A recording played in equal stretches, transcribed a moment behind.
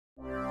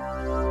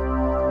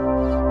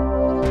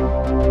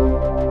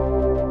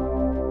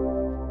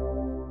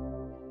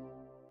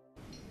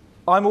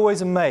I'm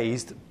always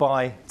amazed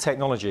by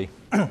technology.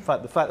 In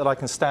fact, the fact that I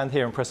can stand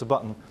here and press a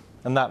button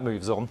and that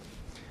moves on,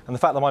 and the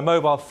fact that my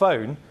mobile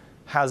phone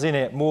has in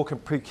it more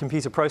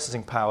computer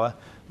processing power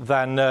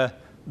than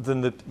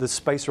the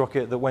space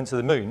rocket that went to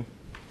the moon.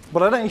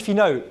 But I don't know if you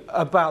know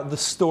about the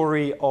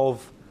story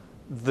of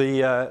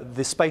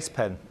the space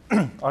pen.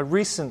 I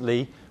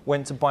recently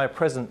went to buy a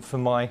present for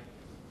my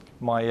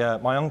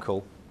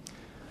uncle.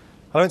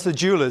 I went to the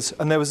jeweler's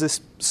and there was this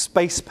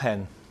space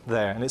pen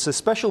there, and it's a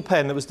special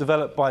pen that was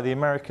developed by the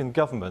American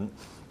government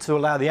to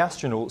allow the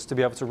astronauts to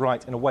be able to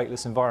write in a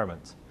weightless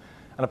environment.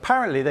 And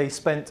apparently they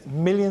spent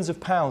millions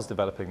of pounds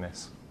developing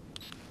this.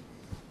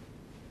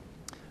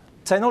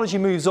 Technology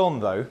moves on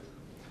though,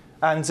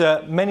 and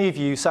many of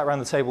you sat around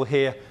the table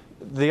here,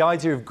 the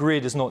idea of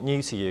grid is not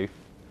new to you,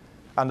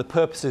 and the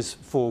purposes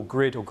for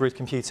grid or grid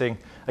computing,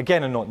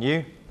 again, are not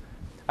new.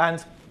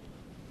 And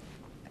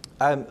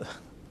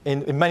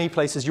in many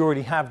places you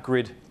already have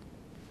grid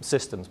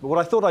systems. But what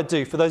I thought I'd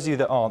do, for those of you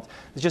that aren't,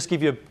 is just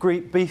give you a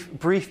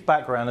brief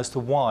background as to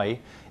why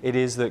it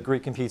is that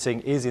grid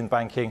computing is in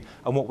banking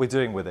and what we're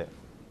doing with it.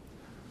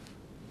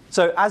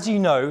 So as you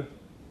know,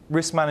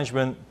 risk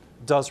management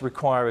does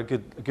require a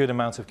good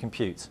amount of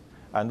compute.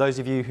 And those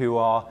of you who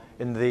are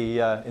in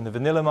the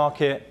vanilla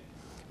market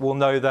will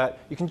know that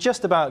you can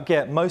just about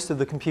get most of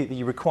the compute that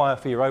you require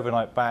for your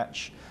overnight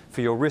batch, for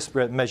your risk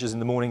measures in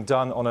the morning,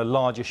 done on a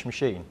largish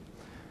machine.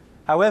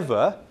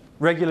 However,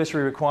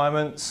 regulatory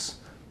requirements,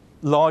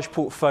 large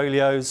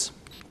portfolios,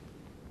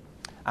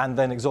 and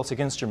then exotic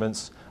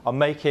instruments are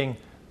making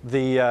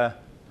the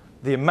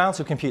amount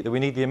of compute that we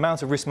need, the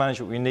amount of risk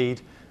management we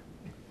need,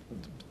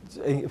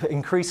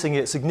 increasing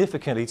it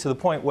significantly to the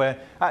point where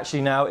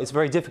actually now it's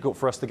very difficult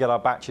for us to get our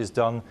batches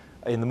done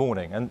in the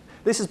morning. And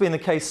this has been the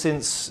case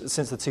since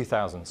the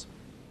 2000s.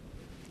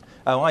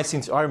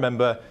 I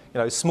remember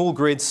small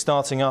grids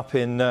starting up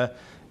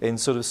in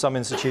sort of some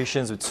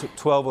institutions with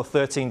 12 or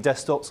 13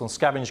 desktops on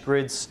scavenged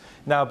grids,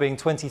 now being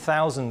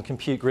 20,000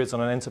 compute grids on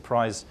an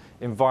enterprise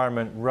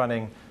environment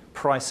running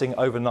pricing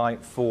overnight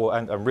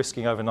and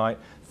risking overnight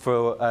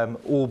for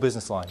all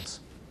business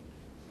lines.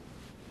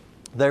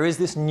 There is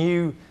this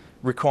new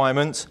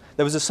requirement.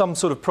 There was some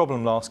sort of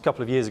problem last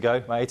couple of years ago,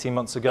 about 18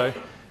 months ago,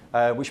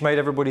 which made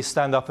everybody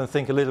stand up and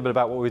think a little bit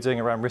about what we're doing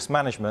around risk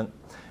management.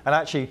 And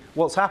actually,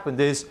 what's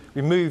happened is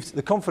we moved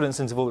the confidence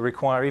interval that we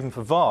require even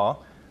for VAR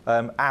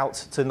out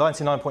to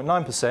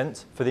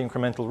 99.9% for the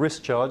incremental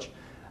risk charge,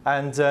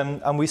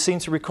 and we seem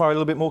to require a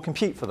little bit more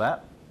compute for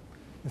that.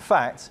 In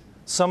fact,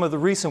 some of the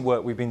recent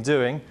work we've been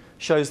doing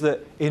shows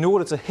that in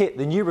order to hit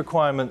the new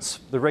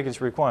requirements, the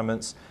regulatory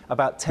requirements,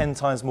 about 10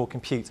 times more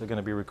compute are going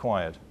to be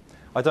required.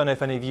 I don't know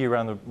if any of you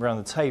around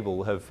the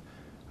table have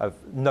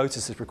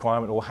noticed this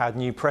requirement or had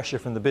new pressure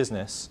from the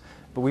business,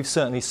 but we've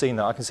certainly seen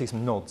that. I can see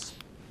some nods.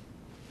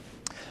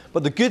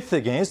 But the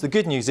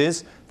good news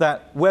is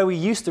that where we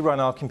used to run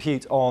our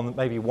compute on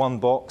maybe one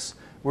box,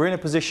 we're in a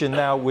position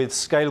now with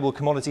scalable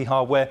commodity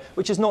hardware,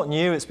 which is not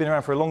new. It's been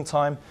around for a long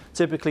time,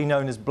 typically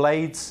known as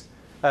blades.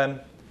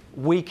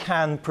 We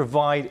can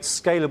provide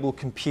scalable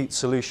compute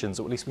solutions,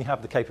 or at least we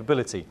have the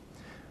capability.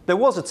 There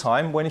was a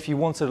time when if you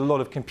wanted a lot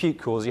of compute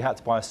cores, you had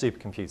to buy a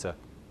supercomputer.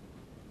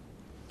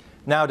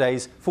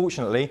 Nowadays,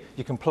 fortunately,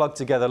 you can plug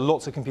together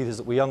lots of computers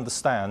that we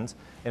understand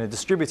in a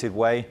distributed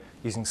way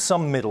using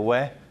some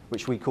middleware,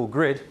 which we call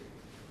grid,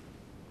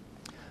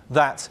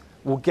 that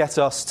will get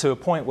us to a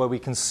point where we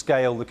can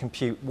scale the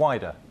compute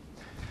wider.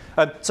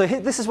 So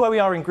this is where we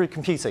are in grid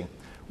computing.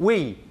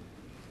 In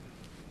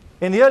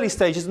the early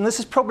stages, and this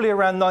is probably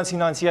around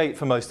 1998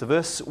 for most of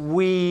us,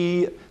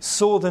 we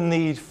saw the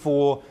need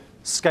for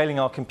scaling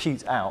our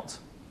compute out.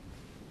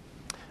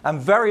 And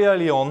very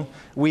early on,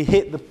 we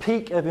hit the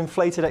peak of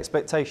inflated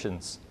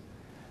expectations.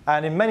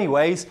 And in many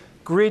ways,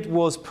 grid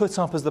was put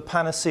up as the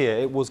panacea.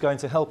 It was going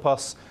to help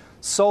us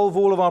solve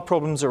all of our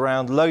problems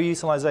around low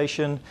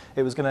utilization.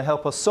 It was going to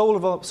help us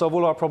solve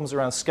all our problems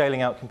around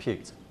scaling out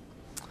compute.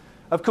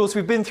 Of course,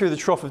 we've been through the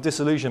trough of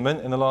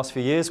disillusionment in the last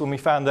few years when we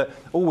found that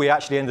all we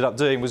actually ended up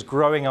doing was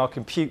growing our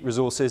compute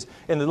resources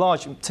in the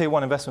large tier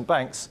 1 investment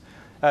banks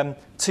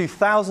to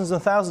thousands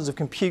and thousands of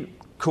compute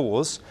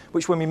cores,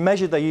 which when we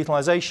measured their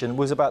utilization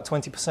was about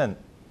 20%. And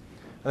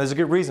there's a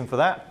good reason for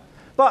that.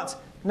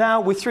 But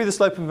now we're through the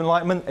slope of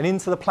enlightenment and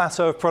into the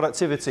plateau of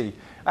productivity.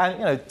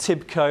 And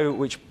TIBCO,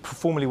 which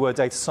formerly were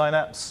Data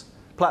Synapse,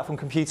 Platform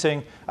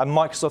Computing, and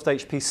Microsoft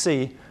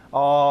HPC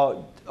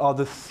are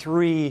the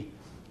three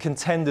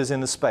contenders in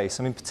the space.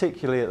 I mean,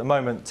 particularly at the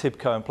moment,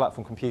 TIBCO and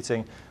Platform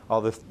Computing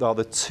are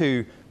the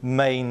two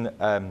main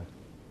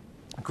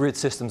grid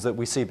systems that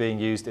we see being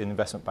used in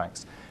investment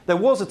banks. There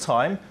was a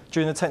time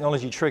during the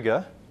technology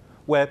trigger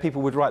where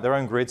people would write their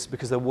own grids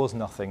because there was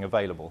nothing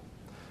available.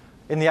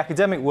 In the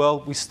academic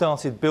world, we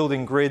started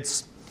building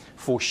grids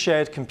for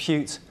shared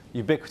compute,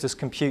 ubiquitous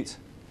compute,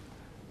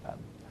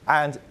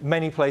 and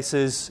many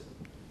places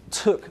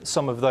took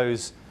some of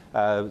those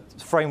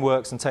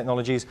frameworks and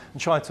technologies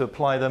and tried to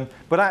apply them.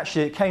 But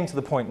actually, it came to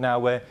the point now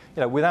where,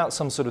 without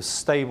some sort of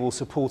stable,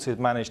 supported,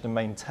 managed, and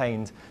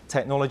maintained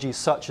technologies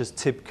such as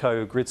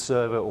TIBCO, grid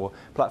server, or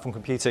platform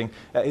computing,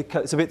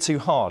 it's a bit too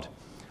hard.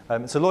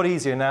 It's a lot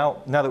easier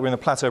now that we're in a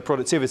plateau of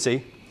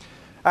productivity.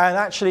 And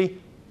actually,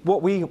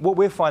 what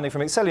we're finding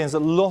from Excelian is a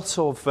lot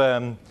of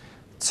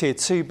tier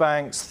 2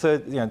 banks,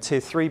 tier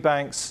 3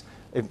 banks,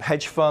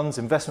 hedge funds,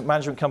 investment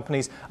management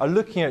companies are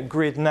looking at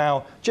grid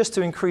now just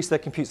to increase their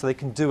compute so they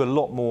can do a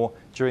lot more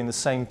during the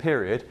same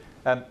period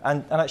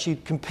and actually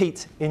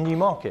compete in new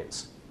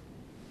markets.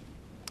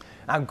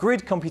 Now,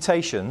 grid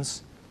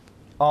computations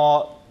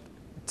are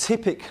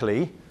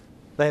typically,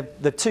 they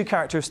have two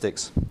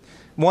characteristics.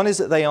 One is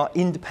that they are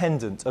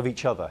independent of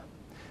each other.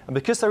 And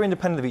because they're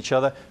independent of each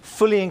other,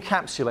 fully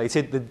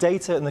encapsulated, the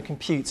data and the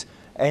compute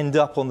end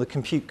up on the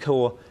compute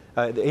core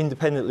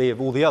independently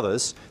of all the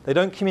others. They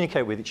don't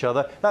communicate with each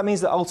other. That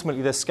means that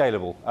ultimately they're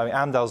scalable. I mean,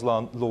 Amdahl's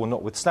law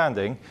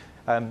notwithstanding,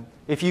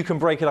 if you can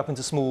break it up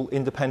into small,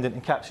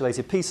 independent,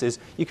 encapsulated pieces,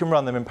 you can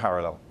run them in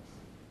parallel.